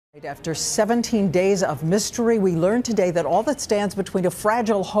After 17 days of mystery, we learned today that all that stands between a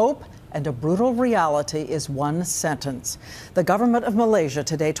fragile hope and a brutal reality is one sentence. The government of Malaysia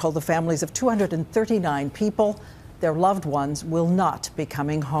today told the families of 239 people their loved ones will not be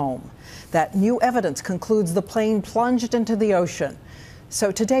coming home. That new evidence concludes the plane plunged into the ocean.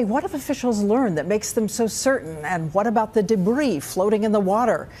 So today, what have officials learned that makes them so certain? And what about the debris floating in the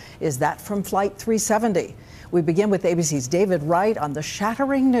water? Is that from Flight 370? We begin with ABC's David Wright on the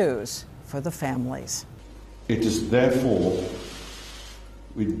shattering news for the families. It is therefore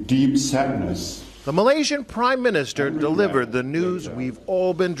with deep sadness the Malaysian Prime Minister delivered the news we've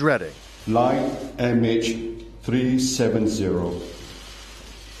all been dreading. Flight MH370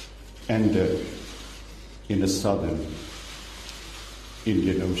 ended in the southern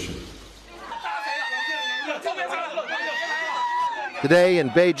Indian Ocean. Today in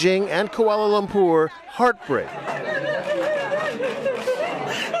Beijing and Kuala Lumpur, heartbreak.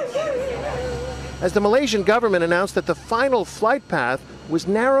 As the Malaysian government announced that the final flight path was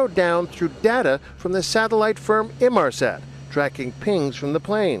narrowed down through data from the satellite firm Inmarsat, tracking pings from the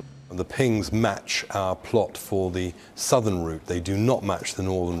plane. The pings match our plot for the southern route. They do not match the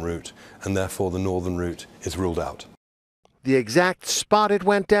northern route, and therefore the northern route is ruled out. The exact spot it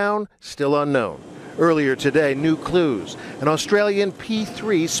went down, still unknown. Earlier today, new clues. An Australian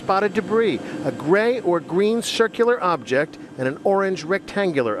P-3 spotted debris, a gray or green circular object and an orange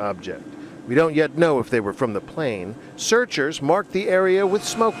rectangular object. We don't yet know if they were from the plane. Searchers marked the area with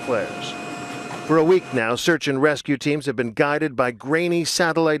smoke flares. For a week now, search and rescue teams have been guided by grainy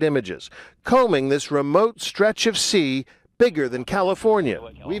satellite images, combing this remote stretch of sea bigger than California.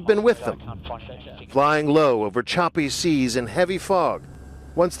 We've been with them, flying low over choppy seas and heavy fog.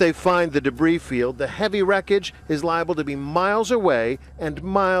 Once they find the debris field, the heavy wreckage is liable to be miles away and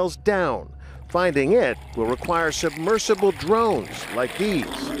miles down. Finding it will require submersible drones like these.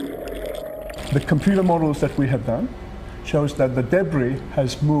 The computer models that we have done shows that the debris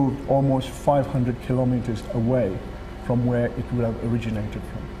has moved almost 500 kilometers away from where it would have originated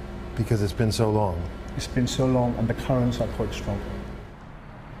from. Because it's been so long. It's been so long and the currents are quite strong.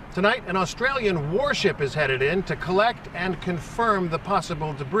 Tonight, an Australian warship is headed in to collect and confirm the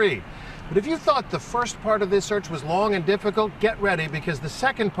possible debris. But if you thought the first part of this search was long and difficult, get ready, because the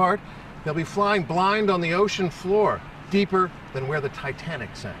second part, they'll be flying blind on the ocean floor, deeper than where the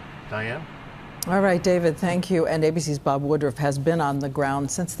Titanic sank. Diane? All right, David, thank you. And ABC's Bob Woodruff has been on the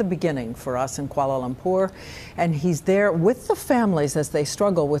ground since the beginning for us in Kuala Lumpur. And he's there with the families as they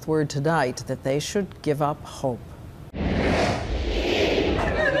struggle with word tonight that they should give up hope.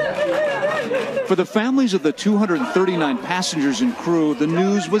 For the families of the 239 passengers and crew, the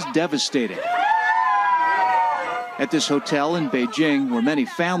news was devastating. At this hotel in Beijing, where many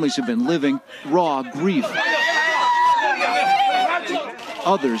families have been living, raw grief.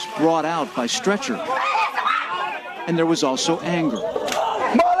 Others brought out by stretcher. And there was also anger.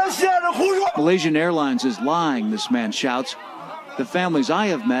 Malaysian Airlines is lying, this man shouts. The families I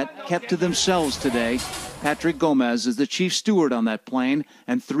have met kept to themselves today. Patrick Gomez is the chief steward on that plane,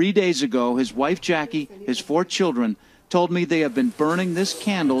 and 3 days ago, his wife Jackie, his 4 children, told me they have been burning this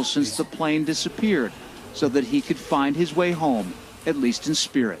candle since the plane disappeared, so that he could find his way home, at least in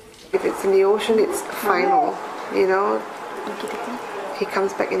spirit. If it's in the ocean, it's final, you know. He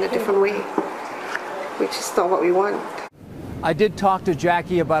comes back in a different way, which is not what we want. I did talk to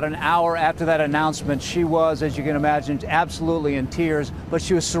Jackie about an hour after that announcement. She was, as you can imagine, absolutely in tears, but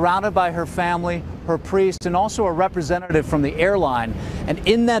she was surrounded by her family, her priest, and also a representative from the airline. And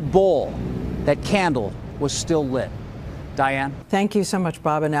in that bowl, that candle was still lit. Diane? Thank you so much,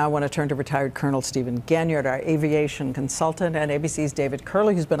 Bob. And now I want to turn to retired Colonel Stephen Ganyard, our aviation consultant, and ABC's David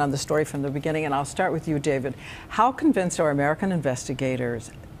Curley, who's been on the story from the beginning. And I'll start with you, David. How convinced are American investigators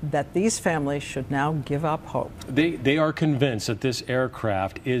that these families should now give up hope? They are convinced that this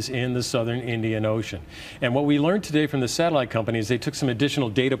aircraft is in the southern Indian Ocean. And what we learned today from the satellite companies, they took some additional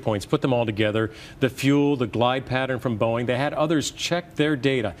data points, put them all together, the fuel, the glide pattern from Boeing. They had others check their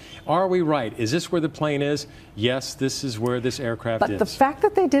data. Are we right? Is this where the plane is? Yes, this is where this aircraft is. But the fact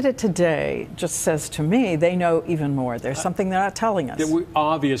that they did it today just says to me they know even more. There's something they're not telling us.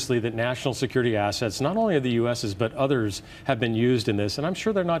 Obviously, that national security assets, not only of the U.S.'s, but others, have been used in this. And I'm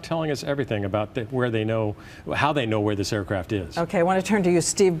sure they're not telling us everything about where they know, how they know where this aircraft is. Okay, I want to turn to you,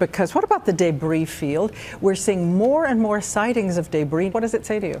 Steve, because what about the debris field? We're seeing more and more sightings of debris. What does it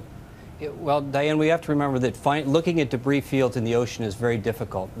say to you? Well, Diane, we have to remember that looking at debris fields in the ocean is very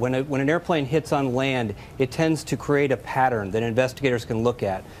difficult. When an airplane hits on land, it tends to create a pattern that investigators can look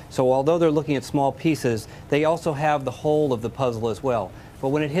at. So although they're looking at small pieces, they also have the whole of the puzzle as well. But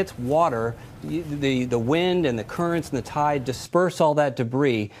when it hits water, the wind and the currents and the tide disperse all that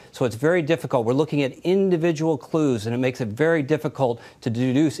debris, so it's very difficult. We're looking at individual clues, and it makes it very difficult to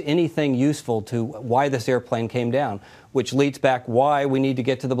deduce anything useful to why this airplane came down, which leads back why we need to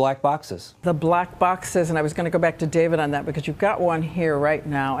get to the black boxes. The black boxes, and I was going to go back to David on that because you've got one here right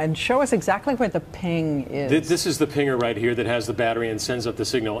now, and show us exactly where the ping is. This is the pinger right here that has the battery and sends up the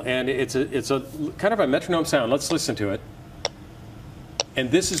signal, and it's a kind of a metronome sound. Let's listen to it. And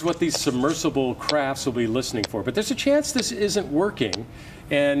this is what these submersible crafts will be listening for. But there's a chance this isn't working.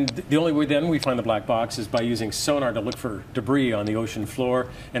 And the only way then we find the black box is by using sonar to look for debris on the ocean floor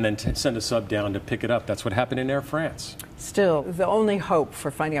and then send a sub down to pick it up. That's what happened in Air France. Still, the only hope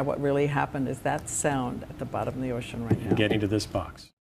for finding out what really happened is that sound at the bottom of the ocean right now. Getting to this box.